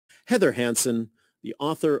Heather Hansen, the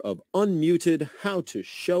author of Unmuted, How to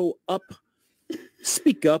Show Up,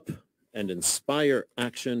 Speak Up, and Inspire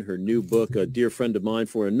Action, her new book, a dear friend of mine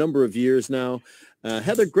for a number of years now.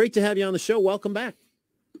 Heather, great to have you on the show. Welcome back.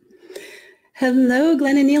 Hello,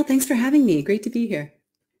 Glenn and Neil. Thanks for having me. Great to be here.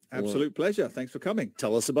 Absolute pleasure. Thanks for coming.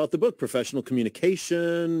 Tell us about the book, Professional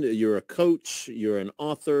Communication. You're a coach, you're an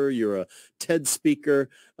author, you're a TED speaker.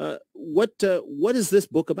 What is this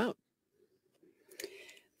book about?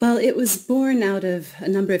 Well, it was born out of a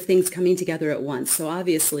number of things coming together at once. So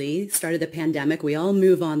obviously, started the pandemic, we all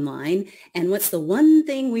move online. And what's the one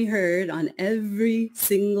thing we heard on every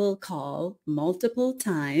single call multiple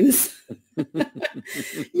times?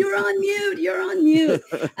 You're on mute, you're on mute.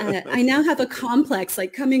 I now have a complex,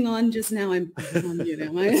 like coming on just now, I'm on mute,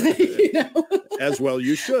 am I? As well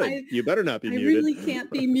you should. You better not be muted. I really can't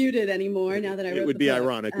be muted anymore now that I wrote the book. It would be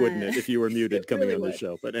ironic, wouldn't it, if you were muted coming really on would. the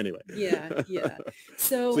show. But anyway. Yeah.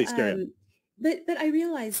 So, please carry on. But I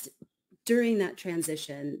realized during that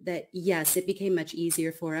transition that, yes, it became much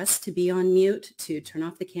easier for us to be on mute, to turn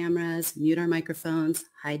off the cameras, mute our microphones,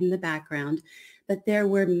 hide in the background. But there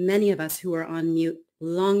were many of us who were on mute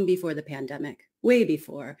long before the pandemic, way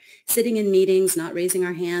before, sitting in meetings, not raising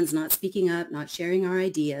our hands, not speaking up, not sharing our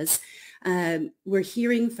ideas. We're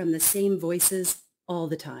hearing from the same voices all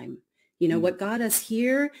the time. You know, what got us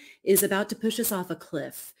here is about to push us off a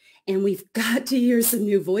cliff. And we've got to hear some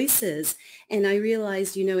new voices. And I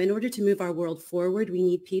realized, you know, in order to move our world forward, we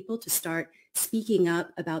need people to start speaking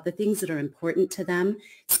up about the things that are important to them,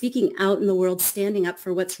 speaking out in the world, standing up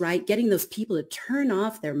for what's right, getting those people to turn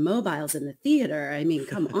off their mobiles in the theater. I mean,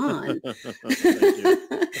 come on.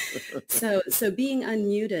 So being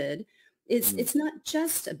unmuted, it's not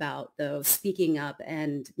just about, though, speaking up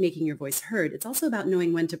and making your voice heard. It's also about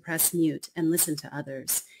knowing when to press mute and listen to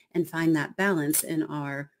others and find that balance in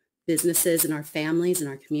our businesses, in our families, in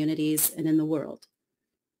our communities, and in the world.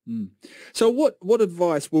 So what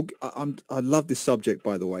advice, I love this subject,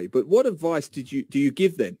 by the way, but what advice do you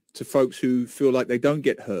give then to folks who feel like they don't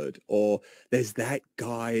get heard, or there's that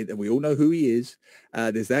guy, and we all know who he is,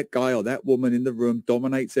 there's that guy or that woman in the room,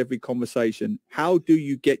 dominates every conversation. How do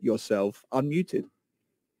you get yourself unmuted?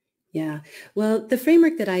 Yeah. Well, the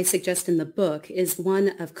framework that I suggest in the book is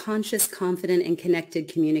one of conscious, confident, and connected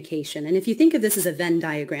communication. And if you think of this as a Venn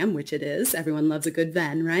diagram, which it is, everyone loves a good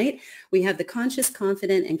Venn, right? We have the conscious,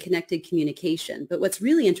 confident, and connected communication. But what's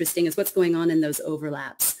really interesting is what's going on in those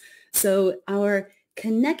overlaps. So our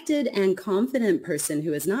connected and confident person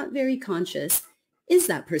who is not very conscious is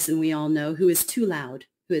that person we all know who is too loud,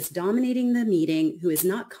 who is dominating the meeting, who is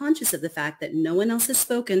not conscious of the fact that no one else has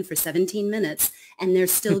spoken for 17 minutes and they're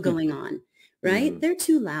still going on, right? They're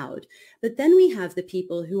too loud. But then we have the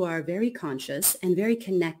people who are very conscious and very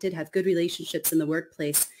connected, have good relationships in the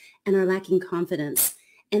workplace, and are lacking confidence.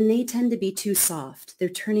 And they tend to be too soft. They're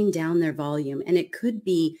turning down their volume. And it could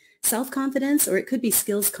be self-confidence or it could be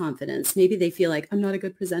skills confidence. Maybe they feel like, I'm not a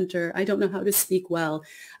good presenter. I don't know how to speak well.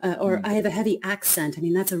 Or I have a heavy accent. I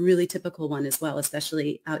mean, that's a really typical one as well,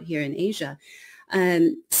 especially out here in Asia.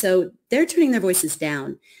 So they're turning their voices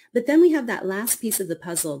down. But then we have that last piece of the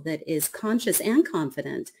puzzle that is conscious and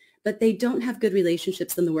confident, but they don't have good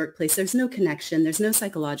relationships in the workplace. There's no connection. There's no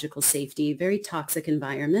psychological safety, very toxic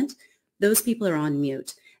environment. Those people are on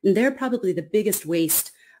mute. And they're probably the biggest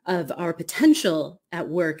waste of our potential at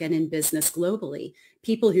work and in business globally.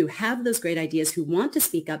 People who have those great ideas, who want to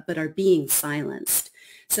speak up, but are being silenced.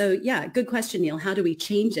 So yeah, good question, Neil. How do we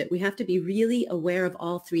change it? We have to be really aware of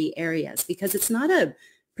all three areas because it's not a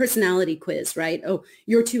personality quiz, right? Oh,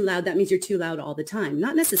 you're too loud. That means you're too loud all the time.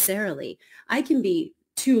 Not necessarily. I can be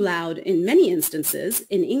too loud in many instances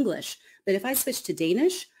in English, but if I switch to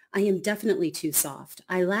Danish, I am definitely too soft.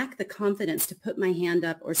 I lack the confidence to put my hand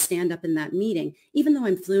up or stand up in that meeting, even though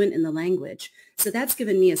I'm fluent in the language. So that's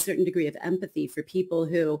given me a certain degree of empathy for people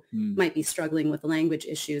who might be struggling with language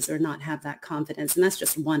issues or not have that confidence. And that's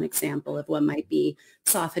just one example of what might be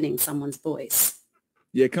softening someone's voice.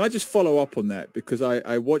 Yeah, can I just follow up on that? Because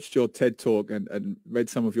I watched your TED Talk and read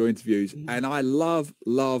some of your interviews, and I love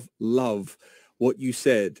what you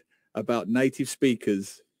said about native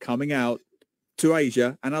speakers coming out to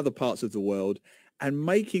Asia and other parts of the world and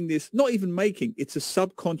making this, not even making, it's a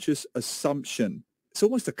subconscious assumption. It's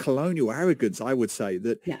almost a colonial arrogance, I would say,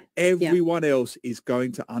 that everyone else is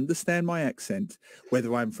going to understand my accent,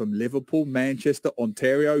 whether I'm from Liverpool, Manchester,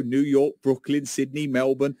 Ontario, New York, Brooklyn, Sydney,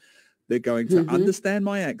 Melbourne. They're going to understand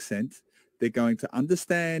my accent. They're going to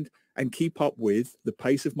understand and keep up with the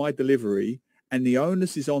pace of my delivery. And the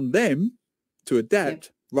onus is on them to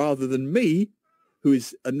adapt rather than me, who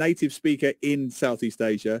is a native speaker in Southeast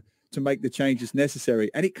Asia, to make the changes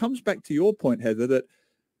necessary. And it comes back to your point, Heather, that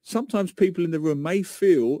sometimes people in the room may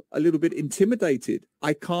feel a little bit intimidated.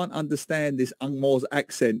 I can't understand this Angmo's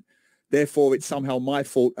accent, therefore it's somehow my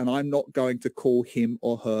fault and I'm not going to call him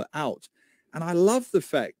or her out. And I love the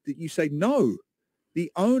fact that you say, no,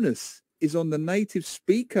 the onus is on the native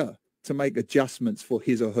speaker to make adjustments for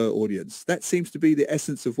his or her audience. That seems to be the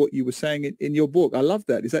essence of what you were saying in your book. I love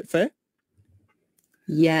that. Is that fair?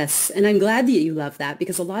 Yes. And I'm glad that you love that,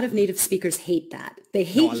 because a lot of native speakers hate that. They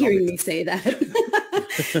hate hearing me say that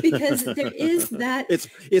because there is that.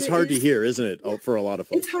 It's hard to hear, isn't it? For a lot of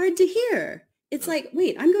folks. It's hard to hear. It's like,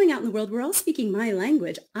 wait, I'm going out in the world. We're all speaking my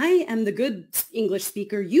language. I am the good English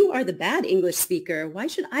speaker. You are the bad English speaker. Why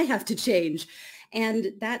should I have to change?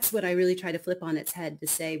 And that's what I really try to flip on its head, to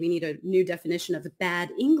say we need a new definition of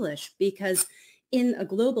bad English, because in a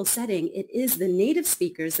global setting, it is the native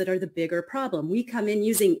speakers that are the bigger problem. We come in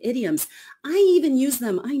using idioms. I even use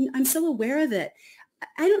them. I'm so aware of it.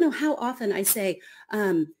 I don't know how often I say,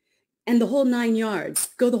 and the whole 9 yards,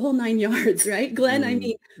 go the whole 9 yards, right? Glenn, I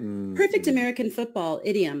mean, perfect American football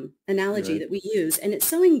idiom analogy that we use. And it's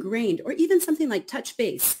so ingrained. Or even something like touch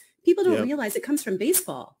base. People don't realize it comes from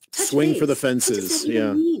baseball. Swing for the fences.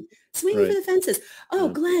 Yeah. Swing for the fences. Oh,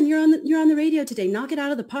 Glenn, you're on the radio today. Knock it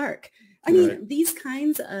out of the park. I mean, these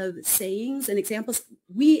kinds of sayings and examples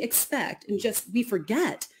we expect, and just we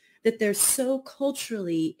forget that they're so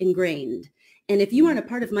culturally ingrained. And if you aren't a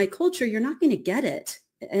part of my culture, you're not going to get it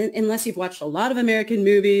unless you've watched a lot of American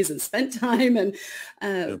movies and spent time. And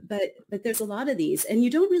but there's a lot of these, and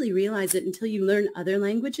you don't really realize it until you learn other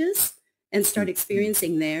languages and start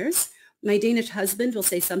experiencing theirs. My Danish husband will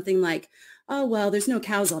say something like, "Oh, well, there's no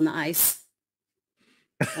cows on the ice."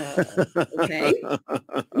 Okay.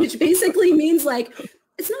 Which basically means like,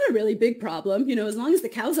 it's not a really big problem. You know, as long as the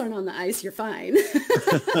cows aren't on the ice, you're fine.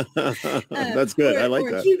 That's good. I like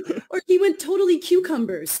that. He went totally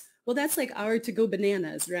cucumbers. Well, that's like our to go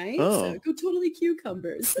bananas, right? Oh. So go totally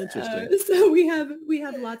cucumbers. Interesting. So we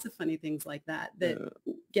have lots of funny things like that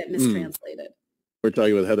get mistranslated. We're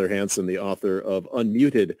talking with Heather Hansen, the author of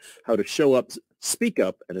Unmuted, How to Show Up, Speak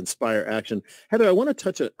Up, and Inspire Action. Heather, I want to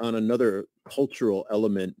touch on another cultural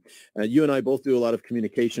element. You and I both do a lot of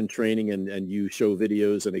communication training, and you show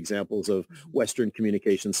videos and examples of Western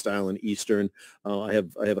communication style and Eastern. I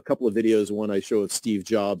have a couple of videos. One I show of Steve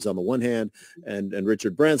Jobs on the one hand and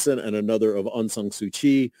Richard Branson, and another of Aung San Suu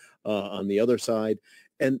Kyi on the other side.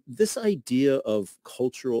 And this idea of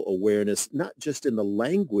cultural awareness, not just in the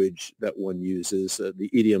language that one uses,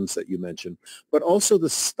 the idioms that you mentioned, but also the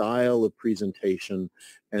style of presentation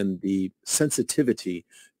and the sensitivity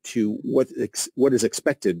to what is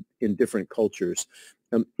expected in different cultures.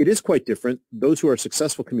 It is quite different. Those who are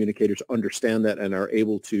successful communicators understand that and are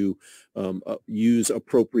able to use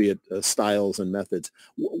appropriate styles and methods.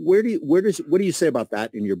 What do you say about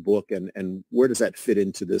that in your book, and where does that fit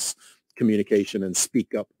into this communication and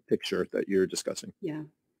speak up picture that you're discussing?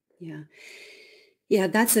 Yeah,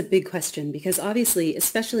 that's a big question, because obviously,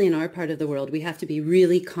 especially in our part of the world, we have to be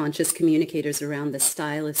really conscious communicators around the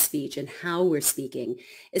style of speech and how we're speaking.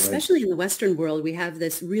 Especially in the Western world, we have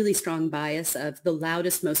this really strong bias of the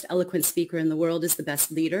loudest, most eloquent speaker in the world is the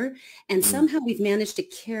best leader. And somehow we've managed to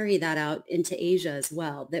carry that out into Asia as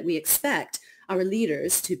well, that we expect our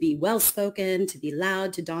leaders to be well-spoken, to be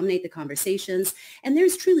loud, to dominate the conversations. And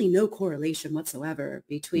there's truly no correlation whatsoever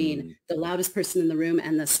between the loudest person in the room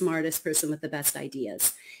and the smartest person with the best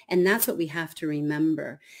ideas. And that's what we have to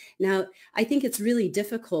remember. Now, I think it's really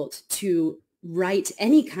difficult to write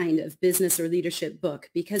any kind of business or leadership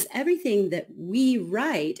book, because everything that we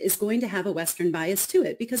write is going to have a Western bias to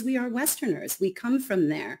it, because we are Westerners. We come from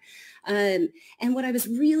there. And what I was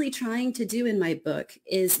really trying to do in my book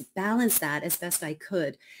is balance that as best I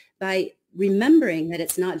could by remembering that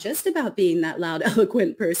it's not just about being that loud,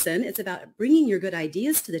 eloquent person. It's about bringing your good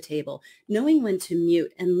ideas to the table, knowing when to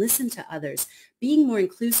mute and listen to others, being more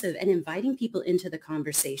inclusive and inviting people into the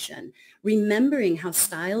conversation, remembering how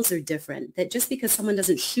styles are different, that just because someone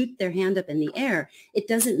doesn't shoot their hand up in the air, it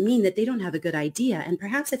doesn't mean that they don't have a good idea. And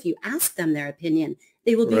perhaps if you ask them their opinion,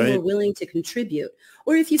 they will be more willing to contribute.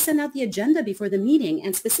 Or if you send out the agenda before the meeting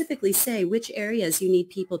and specifically say which areas you need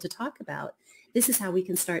people to talk about, this is how we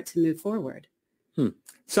can start to move forward.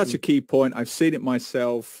 Such a key point. I've seen it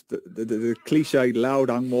myself. The cliche loud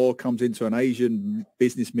Angmo comes into an Asian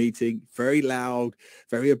business meeting, very loud,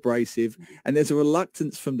 very abrasive, and there's a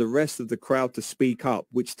reluctance from the rest of the crowd to speak up,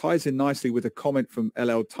 which ties in nicely with a comment from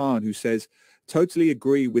LL Tan, who says, totally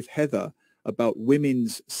agree with Heather about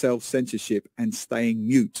women's self-censorship and staying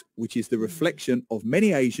mute, which is the reflection of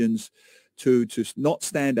many Asians to not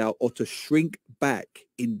stand out or to shrink back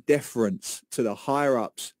in deference to the higher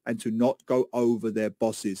ups and to not go over their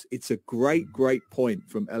bosses. It's a great point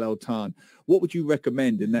from LL Tan. What would you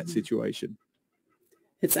recommend in that situation?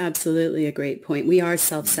 It's absolutely a great point. We are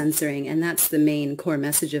self-censoring, and that's the main core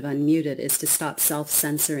message of Unmuted, is to stop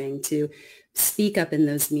self-censoring, to speak up in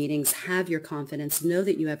those meetings, have your confidence, know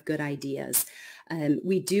that you have good ideas.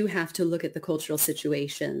 We do have to look at the cultural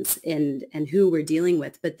situations and who we're dealing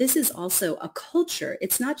with. But this is also a culture.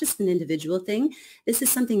 It's not just an individual thing. This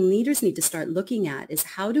is something leaders need to start looking at, is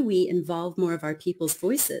how do we involve more of our people's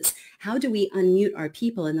voices? How do we unmute our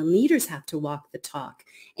people? And the leaders have to walk the talk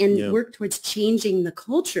and work towards changing the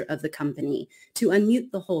culture of the company to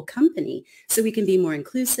unmute the whole company so we can be more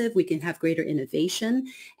inclusive, we can have greater innovation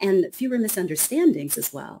and fewer misunderstandings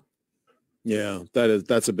as well. Yeah,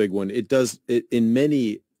 that's a big one. It in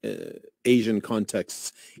many Asian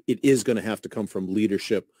contexts, it is going to have to come from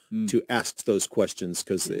leadership to ask those questions,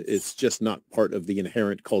 because it's just not part of the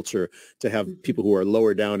inherent culture to have people who are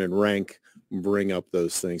lower down in rank bring up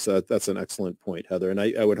those things. So that's an excellent point, Heather. And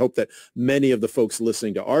I would hope that many of the folks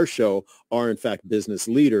listening to our show are in fact business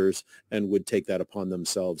leaders and would take that upon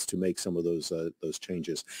themselves to make some of those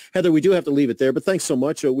changes. Heather, we do have to leave it there, but thanks so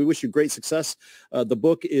much. We wish you great success. The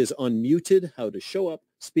book is Unmuted: How to Show Up,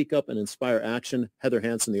 Speak Up, and Inspire Action. Heather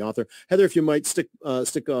Hansen, the author. Heather, if you might stick on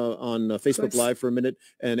Facebook Live for a minute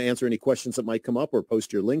and answer any questions that might come up, or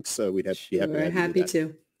post your links, we'd be happy to have you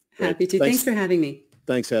do that. Happy to. Thanks for having me.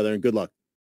 Thanks, Heather, and good luck.